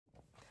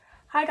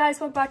Hi guys,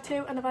 welcome back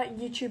to another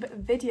YouTube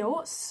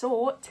video.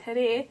 So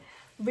today,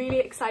 really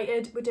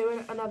excited, we're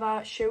doing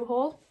another shoe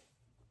haul.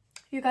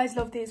 You guys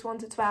love these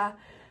ones. It's where I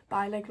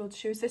buy like loads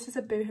of shoes. This is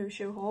a Boohoo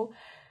shoe haul.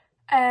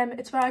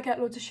 It's where I get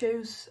loads of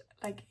shoes,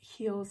 like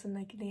heels and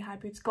like knee-high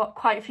boots. Got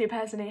quite a few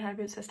pairs of knee-high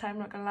boots this time,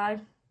 not gonna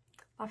lie.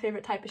 My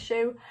favourite type of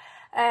shoe.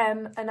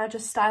 And I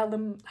just style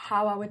them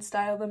how I would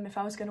style them if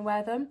I was gonna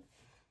wear them.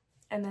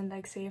 And then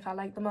like see if I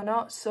like them or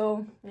not.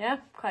 So yeah,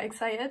 quite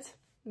excited.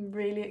 I'm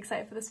really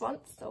excited for this one,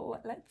 so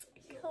let's go.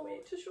 Can't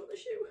wait to show the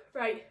shoe.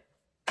 Right,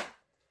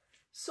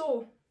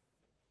 so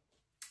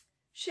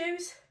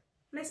shoes,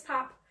 Miss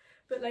Pap,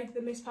 but like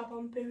the Miss Pap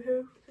on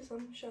Boohoo, because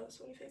I'm sure that's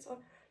the only face on.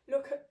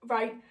 Look at,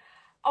 right,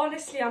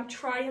 honestly I'm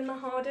trying my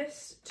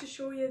hardest to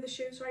show you the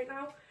shoes right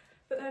now,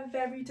 but they're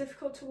very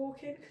difficult to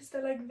walk in because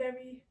they're like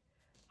very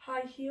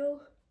high heel,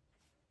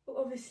 well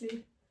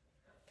obviously,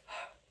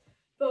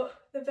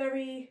 but they're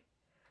very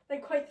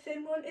like quite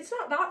thin one. It's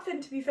not that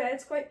thin to be fair,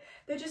 it's quite,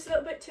 they're just a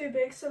little bit too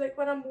big, so like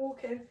when I'm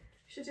walking,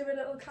 I should do a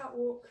little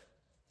catwalk.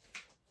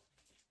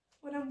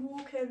 When I'm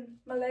walking,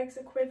 my legs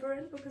are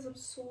quivering because I'm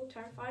so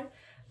terrified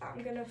that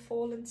I'm gonna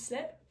fall and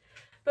slip.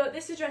 But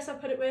this is the dress I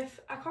put it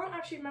with. I can't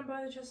actually remember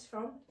where the dress is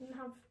from, it didn't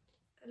have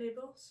a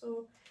label,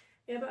 so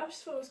yeah, but I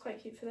just thought it was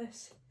quite cute for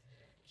this.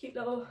 Cute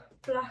little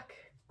black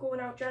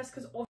going out dress,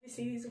 because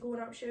obviously these are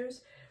going out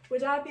shoes.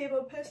 Would I be able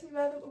to personally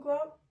wear them to go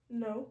out?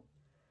 No.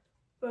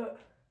 But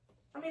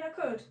I mean, I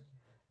could.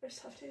 I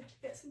just have to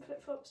get some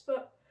flip-flops,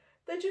 but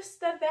they're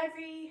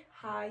very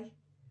high,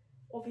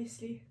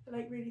 obviously. They're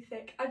like really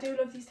thick. I do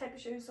love these type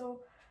of shoes,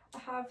 so I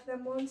have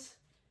them ones.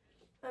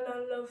 And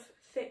I love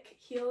thick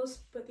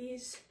heels, but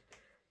these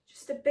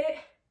just a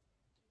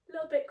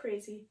little bit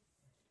crazy.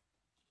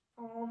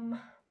 Yeah,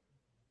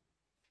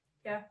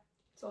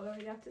 that's all I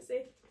really have to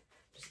say.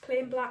 Just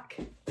plain black.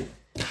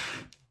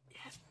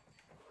 Yeah.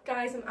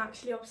 Guys, I'm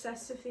actually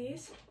obsessed with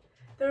these.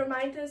 They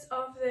remind us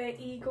of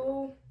the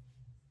Ego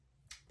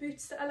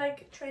boots that are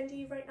like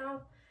trendy right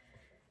now,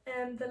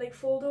 and they're like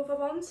fold over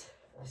ones.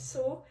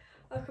 So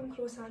I'll come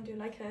closer and do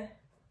like a,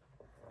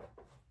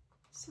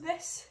 so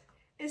this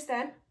is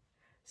them,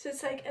 so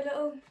it's like a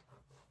little,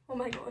 oh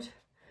my god,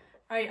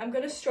 right, I'm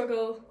gonna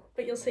struggle,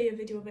 but you'll see a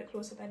video a bit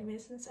close up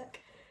anyways in a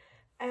sec.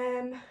 Oh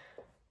my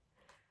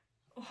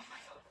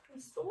god, I'm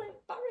so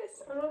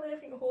embarrassed. I don't have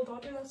anything to hold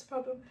on to, that's the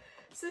problem.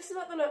 So this is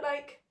what they look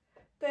like.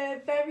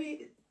 They're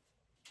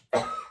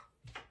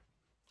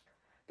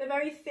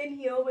very thin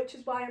heel, which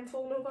is why I'm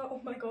falling over,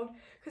 oh my god,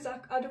 because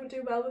I don't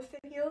do well with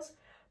thin heels.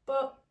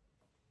 But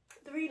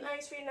they're really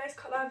nice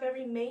colour,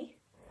 very me.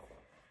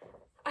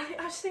 I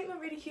just think they're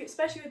really cute,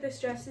 especially with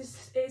this dress.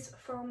 This is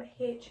from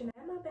H&M,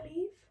 I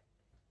believe.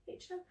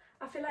 H&M?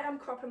 I feel like I'm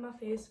cropping my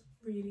face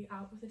really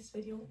out of this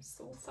video, I'm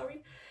so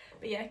sorry.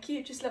 But yeah,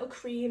 cute, just little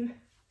cream,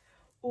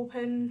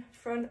 open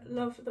front,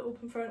 love the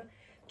open front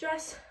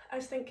dress. I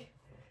just think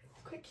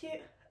it's quite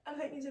cute. I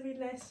think these are really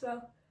nice as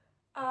well.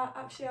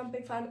 Actually I'm a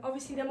big fan.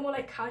 Obviously they're more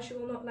like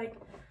casual, not like,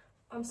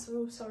 I'm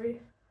so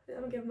sorry,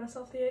 I'm giving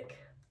myself the ick.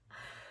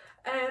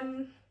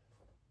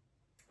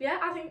 Yeah,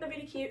 I think they're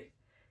really cute,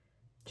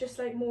 just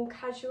like more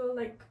casual,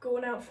 like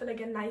going out for like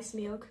a nice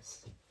meal,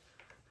 because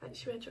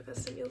actually I took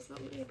some meals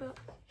normally, but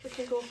we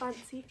can go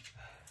fancy.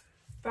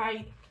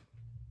 Right,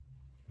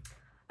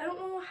 I don't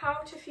know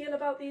how to feel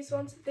about these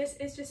ones. This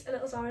is just a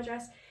little Zara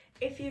dress.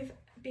 If you've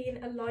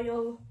been a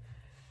loyal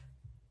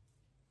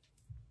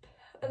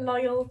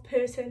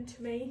person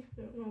to me,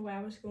 I don't know where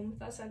I was going with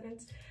that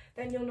sentence,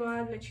 then you'll know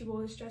I literally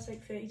wore this dress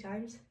like 30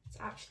 times. It's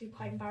actually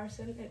quite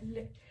embarrassing.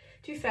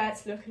 To be fair,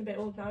 it's looking a bit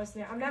old now,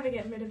 isn't it? I'm never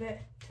getting rid of it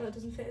till it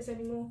doesn't fit us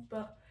anymore,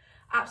 but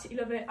I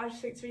absolutely love it. I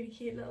just think it's really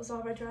cute, little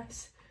Zara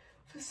dress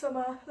for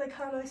summer. Like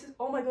how nice is,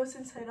 oh my god, it's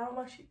inside out.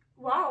 I'm actually,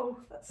 wow,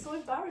 that's so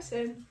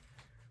embarrassing.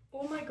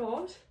 Oh my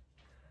god,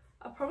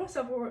 I promise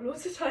I've worn it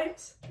loads of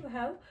times. What the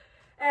hell?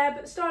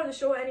 But the star of the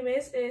show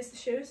anyways is the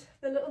shoes.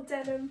 The little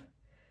denim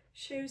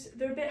shoes,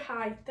 they're a bit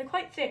high, they're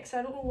quite thick, so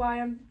I don't know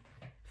why I'm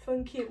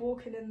funky at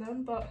walking in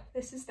them, but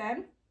this is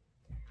them.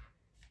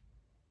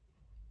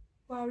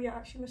 Wow, yeah,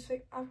 actually must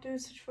think I'm doing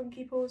such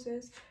funky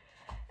poses.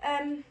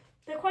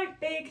 They're quite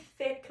big,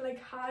 thick,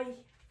 like high,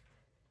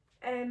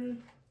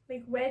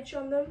 like wedge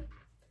on them.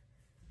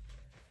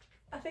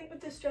 I think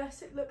with this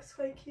dress it looks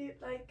quite cute,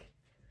 like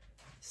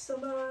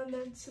summer, and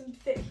then some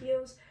thick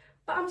heels,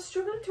 but I'm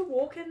struggling to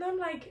walk in them.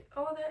 Like,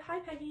 oh, they're, hi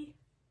Peggy,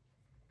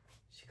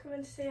 she come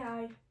in to say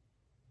hi.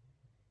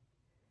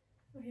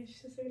 Okay,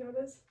 she's just looking at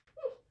us.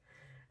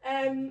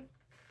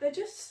 They're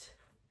just,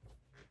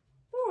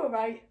 they're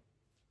alright.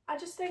 I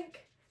just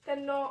think they're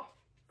not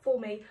for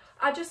me.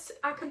 I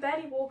can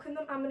barely walk in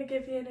them. I'm going to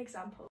give you an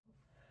example.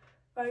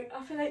 Right,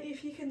 I feel like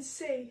if you can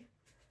see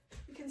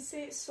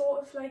it's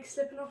sort of like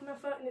slipping off my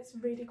foot, and it's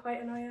really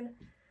quite annoying.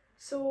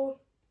 So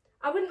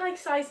I wouldn't like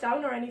size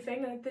down or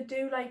anything, like they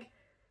do like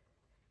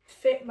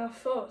fit my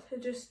foot, they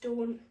just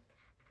don't.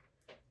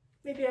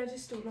 Maybe I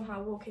just don't know how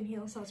to walk in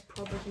heels, that's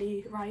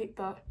probably right,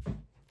 but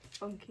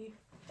funky.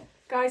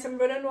 Guys, I'm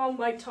running on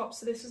white top,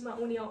 so this is my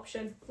only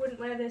option. Wouldn't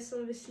wear this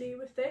obviously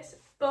with this,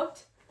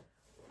 but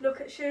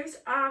look at shoes.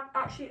 I'm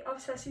actually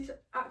obsessed. These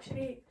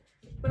actually,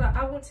 well,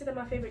 I won't say they're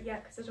my favourite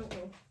yet because I don't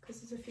know,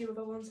 because there's a few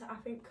other ones that I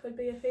think could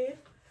be a fave.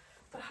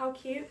 But how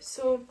cute.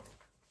 So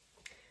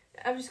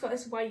I've just got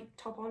this white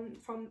top on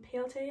from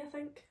PLT, I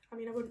think. I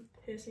mean, I wouldn't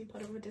personally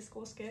put it with a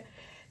disco skirt.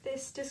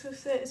 This disco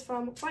skirt is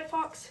from White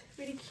Fox.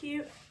 Really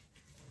cute,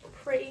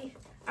 pretty.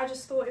 I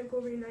just thought it would go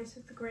really nice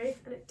with the grey,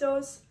 and it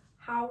does.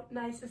 How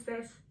nice is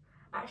this?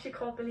 I actually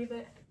can't believe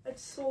it.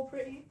 It's so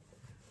pretty.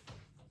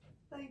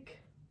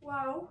 Like,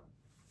 wow.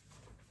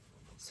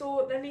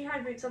 So they're knee-high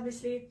boots,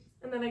 obviously,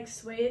 and they're like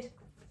suede.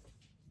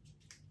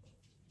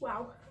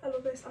 Wow, I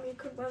love this. I mean,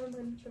 couldn't wear them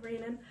when they're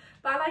raining,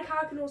 but I like how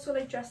I can also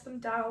like dress them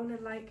down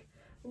and like,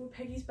 oh,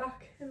 Peggy's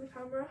back in the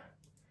camera.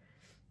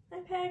 Hi,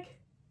 Peg.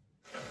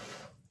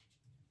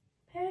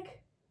 Peg.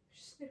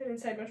 She's sniffing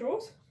inside my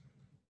drawers.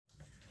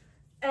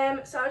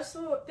 So I just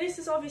thought this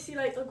is obviously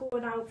like a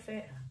going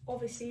outfit.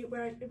 Obviously,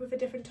 wearing it with a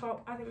different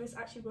top. I think this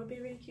actually would be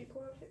a really cute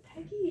going outfit.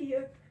 Peggy,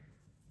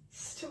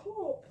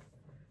 stop.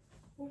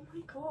 Oh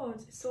my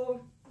god.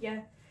 So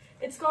yeah,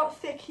 it's got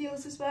thick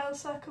heels as well,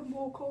 so I can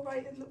walk all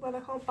right in the, well, I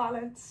can't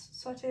balance,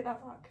 so I take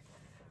that back.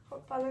 I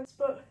can't balance,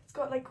 but it's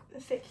got like a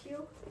thick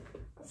heel.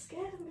 I'm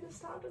scared I'm gonna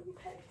stand on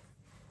my peg.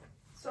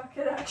 So I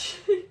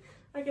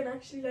can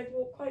actually like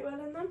walk quite well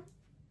in them.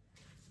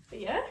 But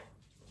yeah,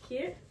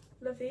 cute.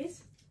 Love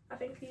these. I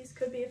think these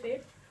could be a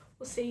fave.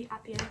 We'll see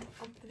at the end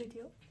of the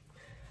video.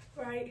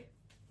 Right,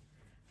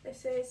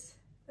 this is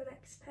the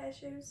next pair of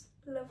shoes.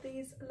 Love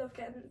these. I love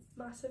getting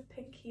massive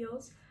pink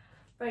heels.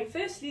 Right,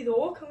 firstly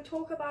though, can we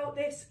talk about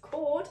this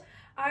cord?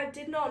 I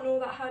did not know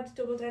that had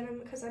double denim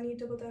because I need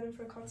double denim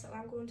for a concert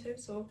I'm going to,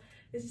 so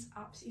this is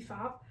absolutely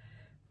fab.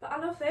 But I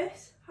love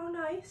this. How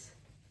nice.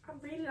 I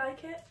really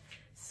like it.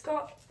 It's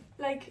got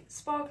like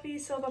sparkly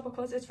silver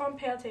buckles. It's from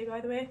PLT,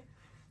 by the way.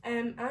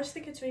 I just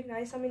think it's really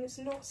nice. I mean, it's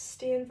not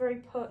staying very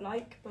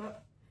put-like,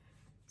 but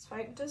it's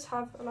fine. It does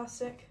have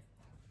elastic.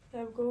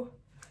 There we go.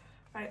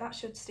 Right, that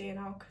should stay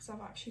now because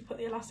I've actually put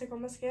the elastic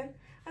on my skin.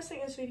 I just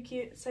think it's really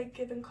cute. It's like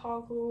giving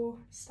cargo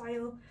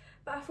style.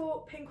 But I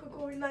thought pink would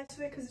go really nice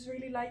with it because it's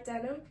really light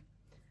denim.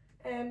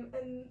 And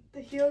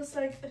the heel's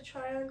like a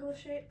triangle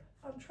shape.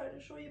 I'm trying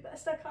to show you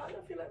best I can.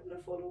 I feel like I'm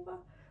going to fall over.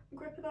 I'm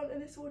gripping onto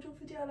this wardrobe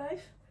for dear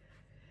life.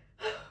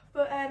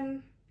 But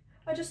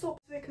I just thought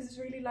of it because it's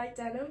really light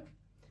denim.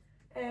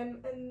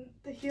 And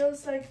the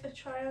heel's like a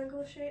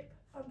triangle shape.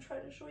 I'm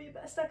trying to show you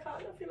best I can.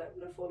 I feel like I'm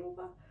going to fall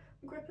over.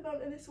 I'm gripping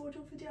onto this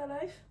wardrobe for dear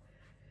life.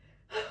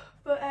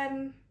 But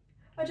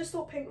I just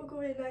thought pink would go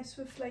really nice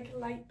with like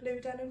light blue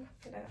denim.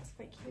 I know that's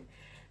quite cute.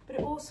 But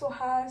it also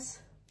has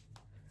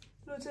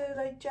loads of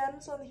like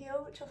gems on the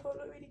heel, which I thought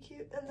looked really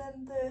cute. And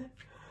then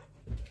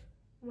the,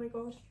 oh my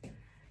god.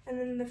 And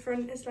then the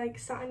front is like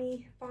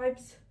satiny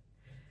vibes.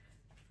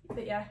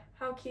 But yeah,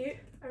 how cute.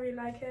 I really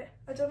like it.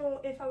 I don't know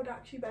if I would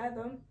actually wear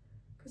them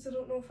because I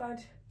don't know if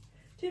I'd,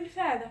 to be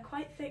fair, they're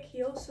quite thick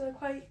heels, so they're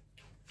quite,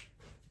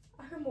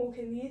 I can walk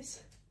in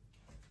these.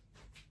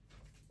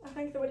 I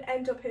think they would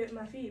end up hurting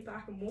my feet, but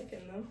I can walk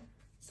in them.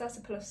 So that's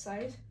a plus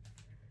side.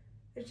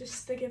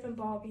 They're giving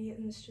Barbie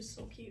and it's just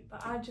so cute.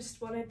 But I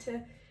just wanted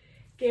to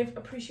give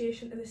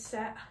appreciation to this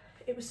set.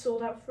 It was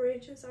sold out for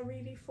ages. I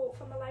really fought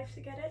for my life to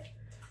get it.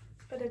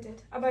 But I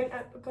did. I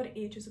got it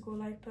ages ago,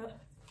 like, but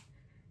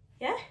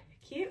yeah,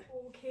 cute.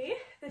 Okay,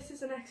 this is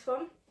the next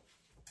one.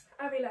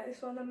 I really like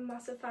this one. I'm a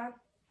massive fan.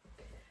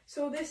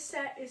 So this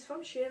set is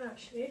from Shein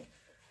actually.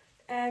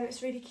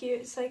 It's really cute.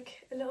 It's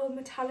like a little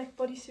metallic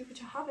bodysuit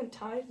which I haven't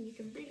tied, and you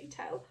can really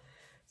tell.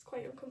 It's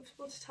quite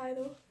uncomfortable to tie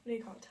though. No,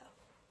 you can't tell.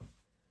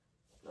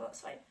 No,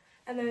 that's fine.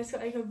 And then it's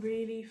got like a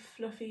really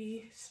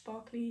fluffy,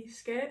 sparkly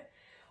skirt.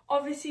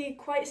 Obviously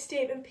quite a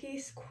statement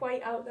piece,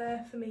 quite out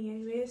there for me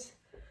anyways.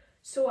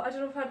 So I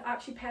don't know if I'd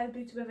actually pair the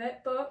boots with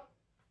it, but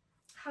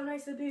how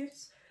nice are the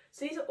boots?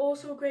 So these are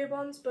also grey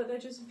ones, but they're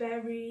just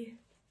very,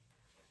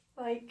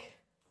 like,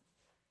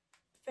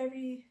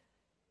 very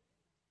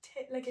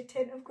like a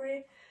tint of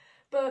grey.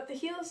 But the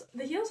heels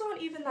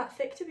aren't even that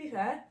thick, to be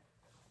fair.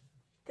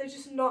 They're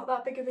just not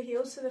that big of a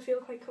heel, so they feel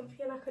quite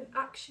comfy, and I can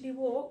actually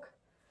walk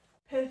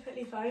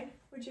perfectly fine.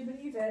 Would you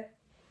believe it?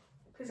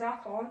 Because I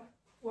can't.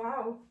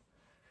 Wow.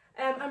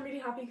 I'm really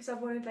happy because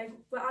I've wanted, like,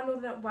 well, I know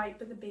they're not white,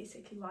 but they're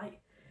basically white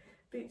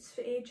boots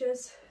for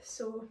ages.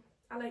 So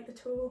I like the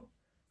toe.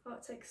 Oh,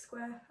 it's like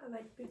square. I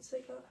like boots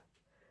like that.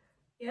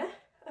 Yeah,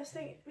 I just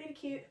think really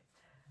cute.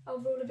 I'll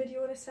roll a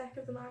video in a sec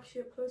of them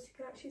actually up close, you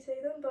can actually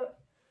see them, but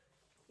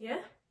yeah,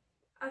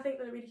 I think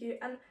they're really cute,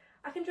 and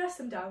I can dress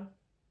them down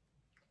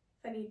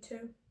if I need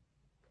to.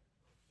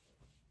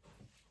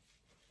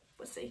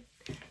 We'll see.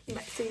 You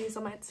might see these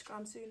on my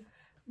Instagram soon.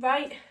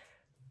 Right,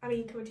 I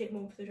mean, can we take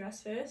them over for the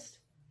dress first?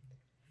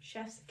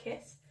 Chef's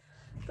kiss.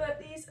 But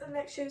these are the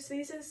next shoes. So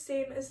these are the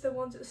same as the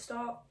ones at the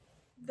start,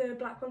 the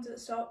black ones at the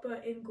start,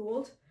 but in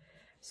gold.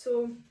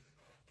 So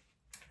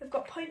they've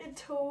got pointed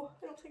toe.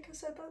 I don't think I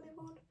said that name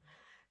on.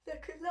 They're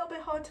a little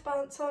bit hard to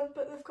balance on,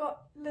 but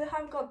they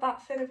haven't got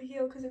that thin of a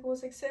heel because it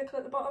goes like circle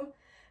at the bottom,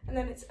 and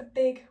then it's a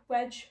big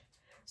wedge,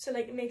 so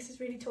like it makes it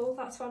really tall.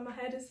 That's why my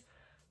head is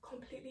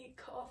completely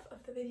cut off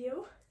of the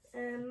video.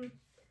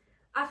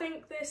 I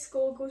think this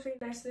gold goes really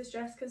nice to this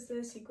dress because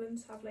the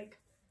sequins have like,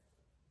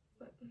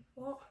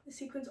 what? The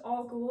sequins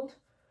are gold.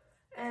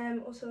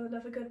 Also I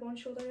love a good one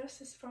shoulder dress.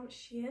 This is from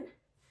Shein.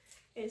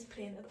 It is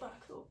plain at the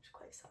back though, which is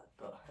quite sad,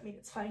 but I mean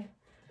it's fine.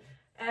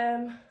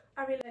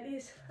 I really like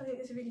these. I think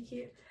these are really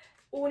cute.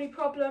 Only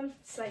problem,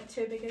 slightly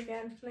too big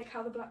again. Like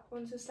how the black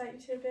ones are slightly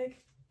too big.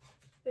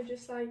 They're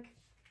just like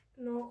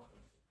not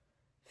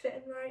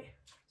fitting right.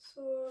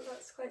 So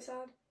that's quite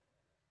sad.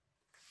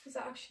 Because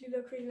that actually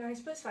look really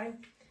nice, but it's fine.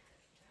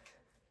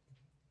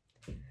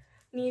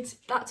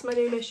 That's my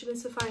new mission,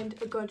 is to find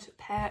a good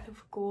pair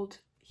of gold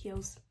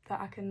heels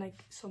that I can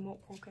like somewhat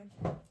walk in.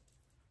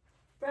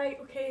 Right,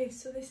 okay,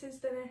 so this is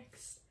the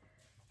next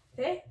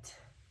fit.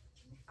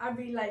 I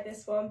really like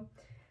this one.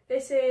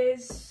 This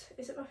is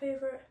it my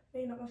favourite?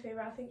 Maybe not my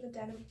favourite, I think the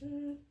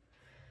denim.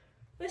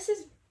 This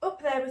is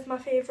up there with my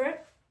favourite.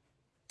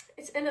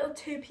 It's a little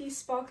two-piece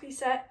sparkly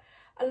set.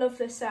 I love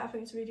this set, I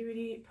think it's really,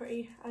 really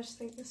pretty. I just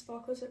think the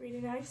sparkles are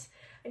really nice.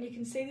 And you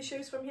can see the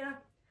shoes from here.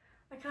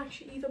 I can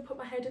actually even put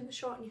my head in the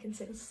shot and you can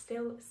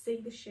still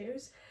see the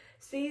shoes.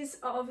 So these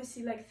are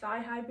obviously like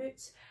thigh-high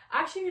boots.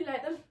 I actually really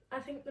like them. I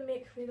think they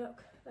make me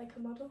look like a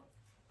model.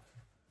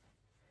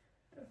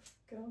 Oh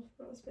god,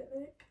 that was a bit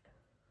like,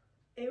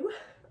 ew.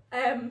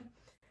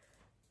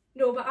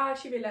 No, but I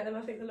actually really like them.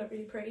 I think they look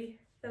really pretty.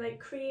 They're like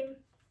cream,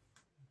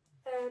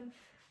 and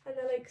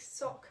they're like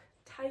sock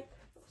type,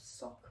 not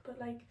sock, but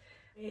like,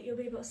 you'll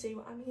be able to see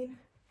what I mean.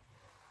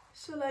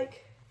 So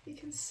like, you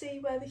can see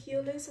where the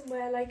heel is and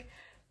where like,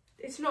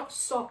 it's not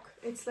sock,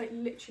 it's like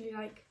literally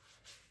like,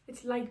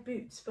 it's like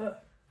boots,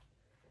 but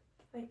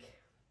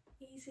like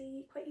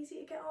quite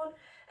easy to get on.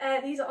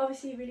 These are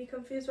obviously really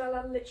comfy as well.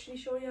 I'll literally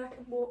show you, I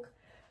can walk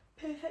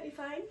perfectly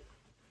fine.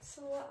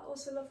 So I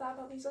also love that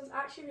about these ones. I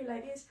actually really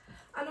like these.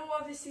 I know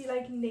obviously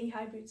like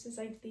knee-high boots is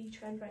like the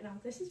trend right now.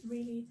 This is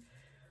really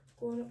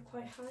going up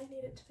quite high, I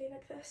need it to be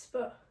like this,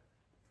 but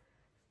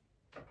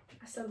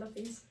I still love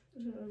these.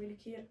 They're really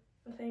cute.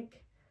 I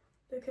think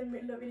they can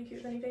look really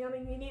cute with anything. I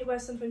mean, you need to wear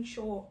something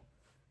short,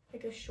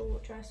 like a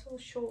short dress or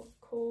short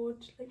cord,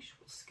 like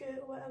short skirt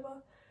or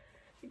whatever.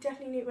 You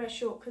definitely need to wear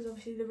short because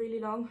obviously they're really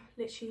long,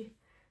 literally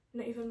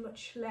not even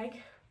much leg,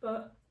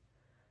 but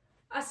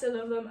I still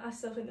love them. I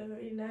still think they're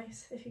really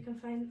nice. If you can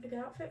find a good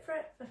outfit for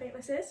it, I think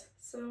this is.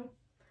 So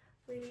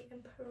really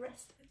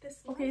impressed with this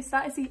one. Okay, so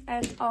that is the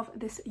end of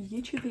this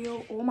YouTube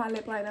video. All my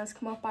lip liner has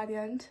come off by the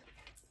end.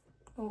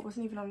 Oh, it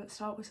wasn't even on at the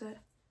start, was it?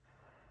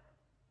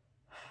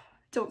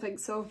 Don't think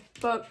so.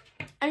 But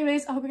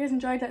anyways, I hope you guys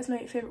enjoyed. Let us know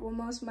what your favourite one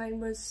was. Mine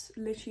was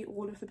literally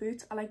all of the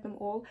boots. I like them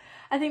all.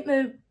 I think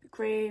the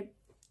grey,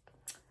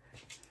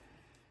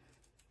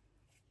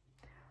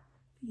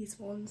 these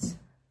ones,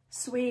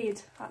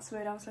 suede, that's the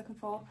word I was looking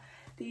for.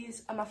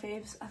 These are my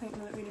faves. I think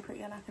they look really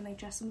pretty and I can like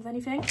dress them with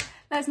anything.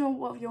 Let us know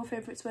what your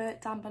favourites were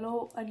down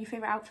below and your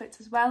favourite outfits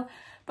as well.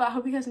 But I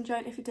hope you guys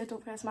enjoyed. If you did, don't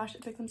forget to smash a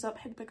big thumbs up,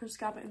 hit the big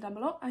subscribe button down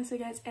below. I'll see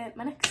you guys in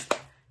my next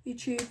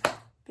YouTube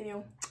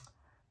video.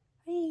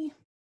 Bye.